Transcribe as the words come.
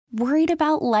Worried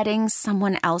about letting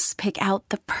someone else pick out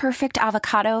the perfect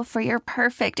avocado for your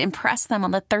perfect impress them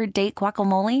on the third date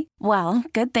guacamole? Well,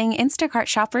 good thing Instacart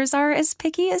shoppers are as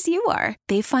picky as you are.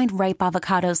 They find ripe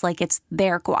avocados like it's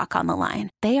their guac on the line.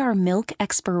 They are milk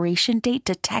expiration date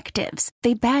detectives.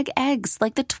 They bag eggs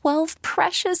like the 12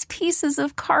 precious pieces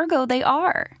of cargo they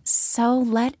are. So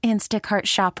let Instacart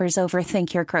shoppers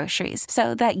overthink your groceries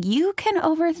so that you can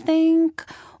overthink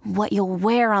what you'll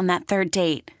wear on that third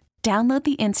date. Download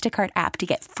the Instacart app to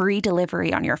get free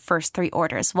delivery on your first 3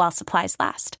 orders while supplies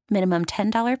last. Minimum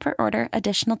 $10 per order.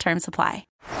 Additional terms apply.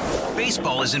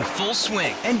 Baseball is in full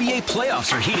swing. NBA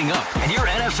playoffs are heating up, and your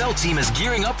NFL team is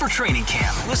gearing up for training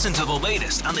camp. Listen to the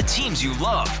latest on the teams you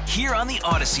love here on the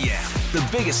Odyssey app. The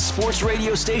biggest sports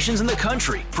radio stations in the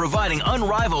country, providing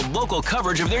unrivaled local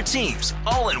coverage of their teams,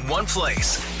 all in one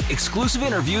place. Exclusive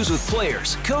interviews with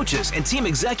players, coaches, and team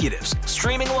executives,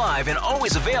 streaming live and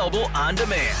always available on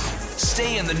demand.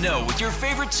 Stay in the know with your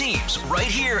favorite teams right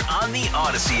here on the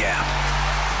Odyssey app.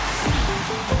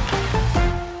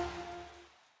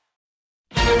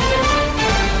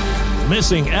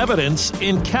 Missing evidence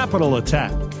in Capitol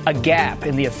attack. A gap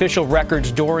in the official records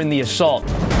during the assault.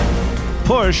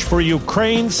 Push for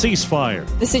Ukraine ceasefire.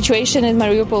 The situation in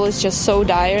Mariupol is just so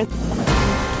dire.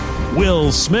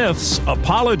 Will Smith's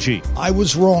apology. I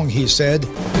was wrong, he said.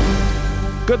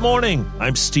 Good morning.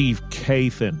 I'm Steve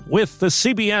Kathan with the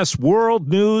CBS World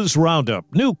News Roundup.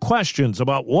 New questions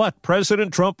about what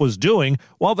President Trump was doing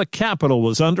while the Capitol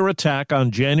was under attack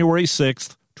on January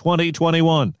 6th,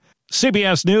 2021.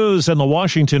 CBS News and the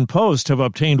Washington Post have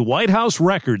obtained White House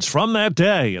records from that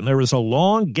day, and there is a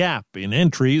long gap in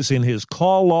entries in his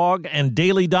call log and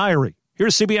daily diary.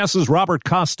 Here's CBS's Robert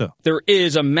Costa. There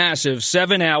is a massive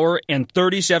 7-hour and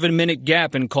 37-minute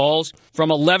gap in calls from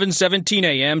 11:17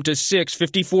 a.m. to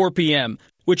 6:54 p.m.,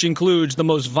 which includes the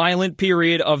most violent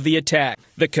period of the attack.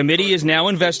 The committee is now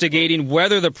investigating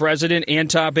whether the president and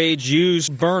top aides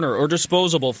used burner or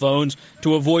disposable phones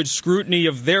to avoid scrutiny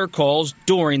of their calls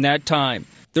during that time.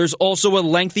 There's also a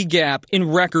lengthy gap in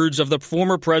records of the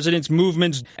former president's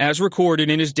movements as recorded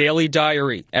in his daily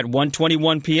diary. At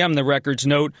 1:21 p.m., the records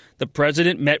note, the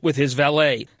president met with his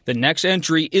valet. The next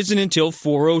entry isn't until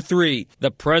 4:03.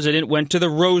 The president went to the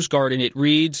Rose Garden, it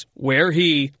reads, where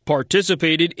he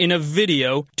participated in a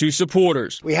video to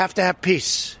supporters. We have to have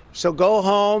peace. So go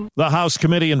home. The House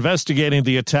committee investigating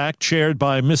the attack, chaired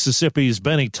by Mississippi's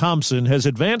Benny Thompson, has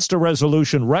advanced a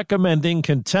resolution recommending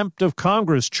contempt of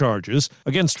Congress charges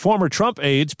against former Trump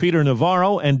aides Peter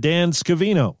Navarro and Dan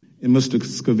Scavino. In Mr.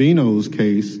 Scavino's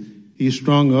case, he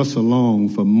strung us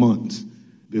along for months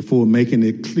before making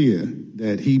it clear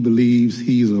that he believes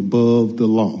he's above the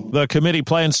law. The committee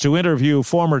plans to interview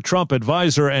former Trump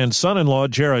advisor and son-in-law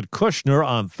Jared Kushner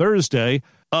on Thursday.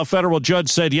 A federal judge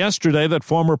said yesterday that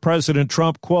former President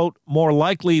Trump, quote, more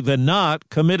likely than not,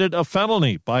 committed a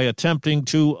felony by attempting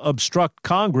to obstruct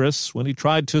Congress when he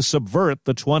tried to subvert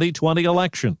the 2020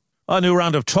 election. A new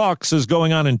round of talks is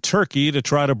going on in Turkey to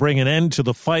try to bring an end to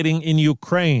the fighting in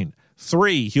Ukraine.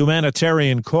 3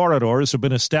 humanitarian corridors have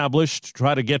been established to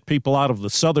try to get people out of the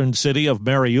southern city of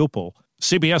Mariupol.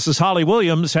 CBS's Holly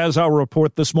Williams has our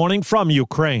report this morning from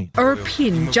Ukraine.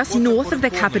 Irpin, just north of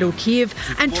the capital Kyiv,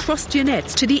 and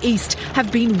Trostyanets to the east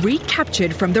have been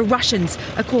recaptured from the Russians,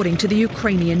 according to the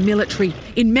Ukrainian military.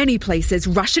 In many places,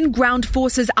 Russian ground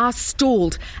forces are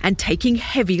stalled and taking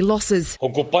heavy losses.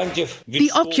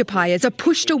 The occupiers are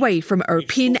pushed away from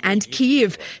Irpin and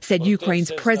Kyiv, said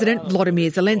Ukraine's President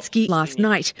Volodymyr Zelensky last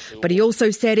night. But he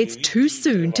also said it's too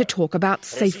soon to talk about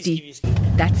safety.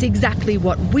 That's exactly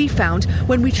what we found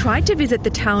when we tried to visit the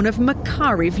town of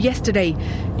Makariv yesterday.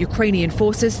 Ukrainian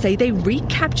forces say they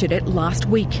recaptured it last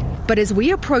week. But as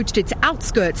we approached its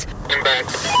outskirts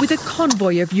with a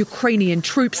convoy of Ukrainian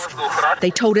troops,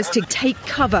 they told us to take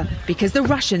cover because the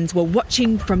Russians were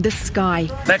watching from the sky.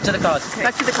 Back to the cars.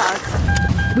 Back to the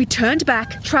cars. We turned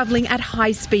back, travelling at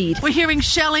high speed. We're hearing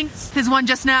shelling. There's one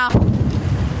just now.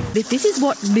 This is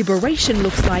what liberation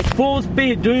looks like. Full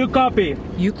speed, do you copy?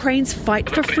 Ukraine's fight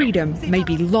for freedom may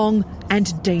be long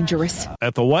and dangerous.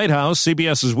 At the White House,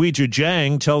 CBS's Weijia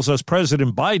Jiang tells us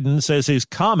President Biden says his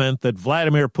comment that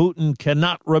Vladimir Putin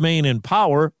cannot remain in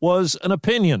power was an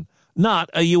opinion, not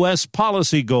a U.S.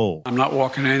 policy goal. I'm not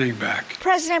walking anything back.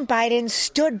 President Biden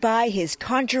stood by his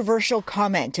controversial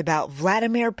comment about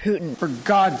Vladimir Putin. For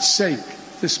God's sake,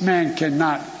 this man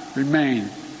cannot remain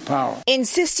power.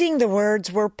 Insisting the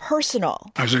words were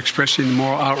personal. I was expressing the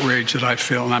moral outrage that I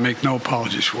feel, and I make no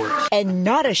apologies for it. And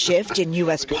not a shift in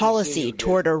U.S. policy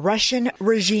toward a Russian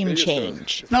regime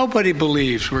change. Nobody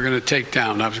believes we're going to take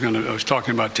down. I was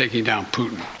talking about taking down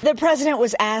Putin. The president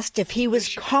was asked if he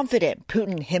was confident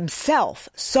Putin himself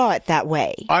saw it that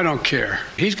way. I don't care.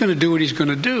 He's going to do what he's going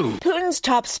to do. Putin's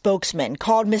top spokesman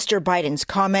called Mr. Biden's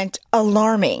comment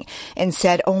alarming and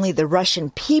said only the Russian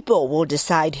people will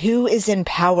decide who is in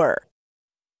power.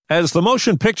 As the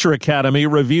Motion Picture Academy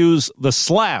reviews The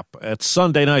Slap at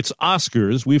Sunday night's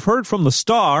Oscars, we've heard from the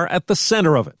star at the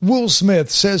center of it. Will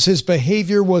Smith says his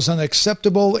behavior was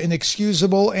unacceptable,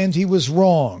 inexcusable, and he was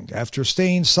wrong. After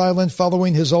staying silent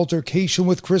following his altercation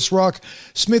with Chris Rock,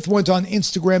 Smith went on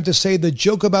Instagram to say the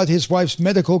joke about his wife's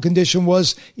medical condition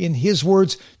was, in his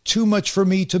words, too much for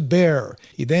me to bear.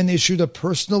 He then issued a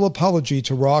personal apology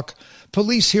to Rock.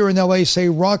 Police here in L.A. say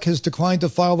Rock has declined to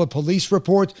file a police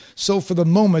report, so for the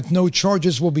moment no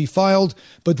charges will be filed,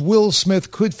 but Will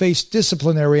Smith could face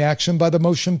disciplinary action by the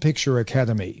Motion Picture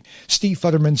Academy. Steve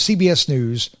Futterman, CBS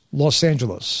News, Los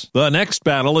Angeles. The next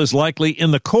battle is likely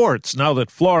in the courts now that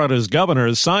Florida's governor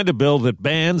has signed a bill that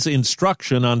bans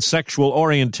instruction on sexual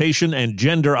orientation and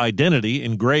gender identity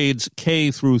in grades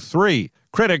K through 3.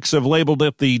 Critics have labeled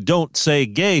it the Don't Say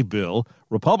Gay bill.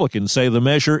 Republicans say the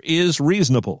measure is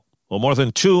reasonable. Well, more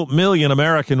than 2 million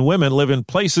American women live in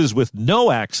places with no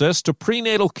access to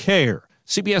prenatal care.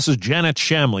 CBS's Janet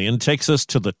Shamlian takes us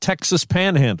to the Texas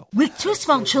Panhandle. With 2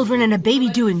 small children and a baby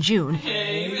due in June,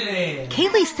 Kaylee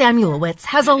Samuelowitz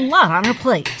has a lot on her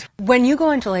plate. When you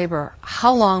go into labor,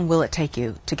 how long will it take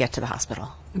you to get to the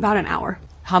hospital? About an hour.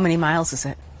 How many miles is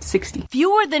it? 60.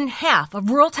 Fewer than half of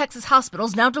rural Texas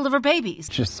hospitals now deliver babies.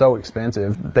 It's just so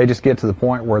expensive. They just get to the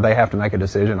point where they have to make a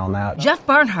decision on that. Jeff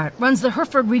Barnhart runs the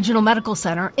Hereford Regional Medical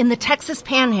Center in the Texas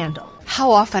Panhandle. How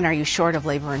often are you short of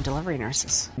labor and delivery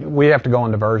nurses? We have to go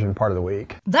on diversion part of the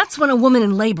week. That's when a woman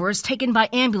in labor is taken by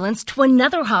ambulance to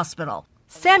another hospital.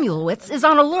 Samuelowitz is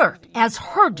on alert as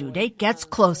her due date gets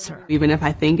closer. Even if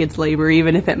I think it's labor,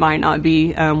 even if it might not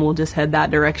be, we'll just head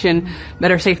that direction.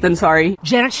 Better safe than sorry.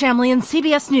 Janet Shamlian,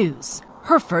 CBS News,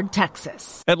 Hereford,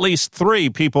 Texas. At least 3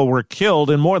 people were killed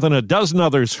and more than a dozen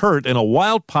others hurt in a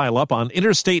wild pileup on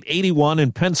Interstate 81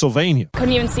 in Pennsylvania.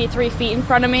 Couldn't even see 3 feet in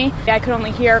front of me. I could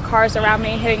only hear cars around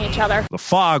me hitting each other. The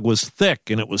fog was thick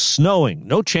and it was snowing.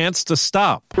 No chance to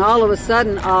stop. All of a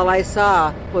sudden, all I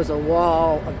saw was a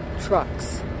wall of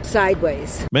trucks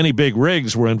sideways. Many big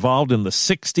rigs were involved in the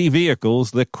 60 vehicles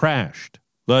that crashed.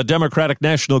 The Democratic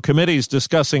National Committee is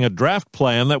discussing a draft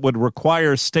plan that would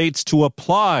require states to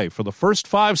apply for the first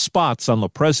 5 spots on the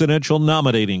presidential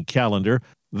nominating calendar.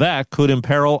 That could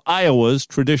imperil Iowa's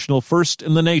traditional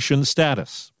first-in-the-nation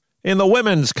status. In the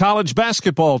women's college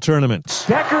basketball tournaments,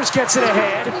 Deckers gets it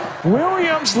ahead.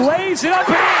 Williams lays it up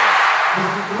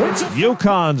and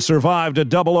UConn survived a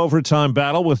double overtime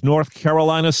battle with North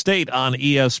Carolina State on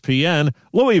ESPN.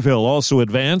 Louisville also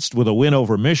advanced with a win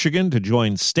over Michigan to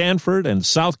join Stanford and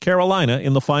South Carolina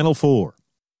in the Final Four.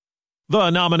 The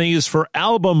nominees for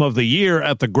Album of the Year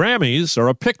at the Grammys are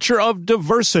a picture of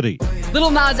diversity.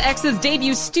 Lil Nas X's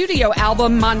debut studio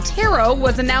album, Montero,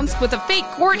 was announced with a fake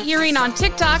court hearing on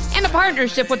TikTok and a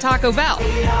partnership with Taco Bell.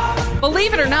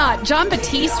 Believe it or not, Jon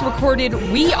Batiste recorded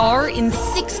We Are in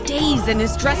 6 days in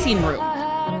his dressing room.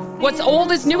 What's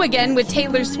old is new again with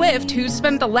Taylor Swift, who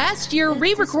spent the last year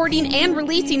re-recording and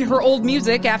releasing her old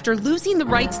music after losing the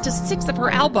rights to 6 of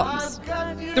her albums.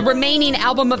 The remaining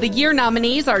Album of the Year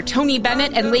nominees are Tony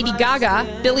Bennett and Lady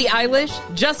Gaga, Billie Eilish,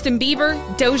 Justin Bieber,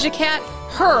 Doja Cat,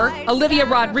 Her, Olivia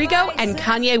Rodrigo, and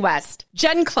Kanye West.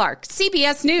 Jen Clark,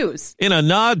 CBS News. In a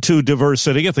nod to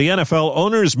diversity at the NFL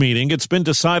owners' meeting, it's been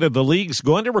decided the league's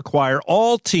going to require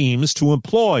all teams to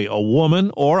employ a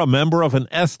woman or a member of an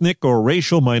ethnic or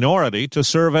racial minority to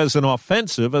serve as an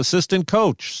offensive assistant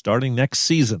coach starting next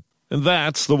season. And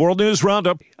that's the World News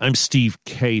Roundup. I'm Steve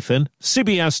Kathan,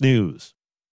 CBS News.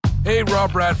 Hey,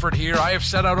 Rob Bradford here. I have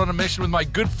set out on a mission with my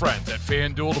good friends at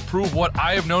FanDuel to prove what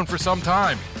I have known for some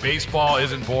time. Baseball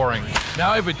isn't boring.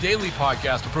 Now I have a daily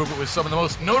podcast to prove it with some of the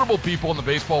most notable people in the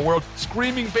baseball world,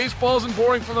 screaming baseball isn't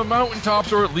boring from the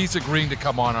mountaintops or at least agreeing to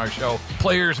come on our show.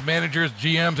 Players, managers,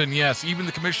 GMs, and yes, even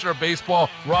the commissioner of baseball,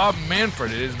 Rob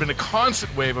Manfred. It has been a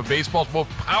constant wave of baseball's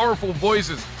most powerful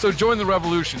voices. So join the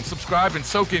revolution. Subscribe and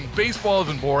soak in Baseball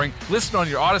Isn't Boring. Listen on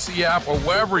your Odyssey app or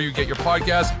wherever you get your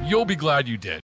podcasts. You'll be glad you did.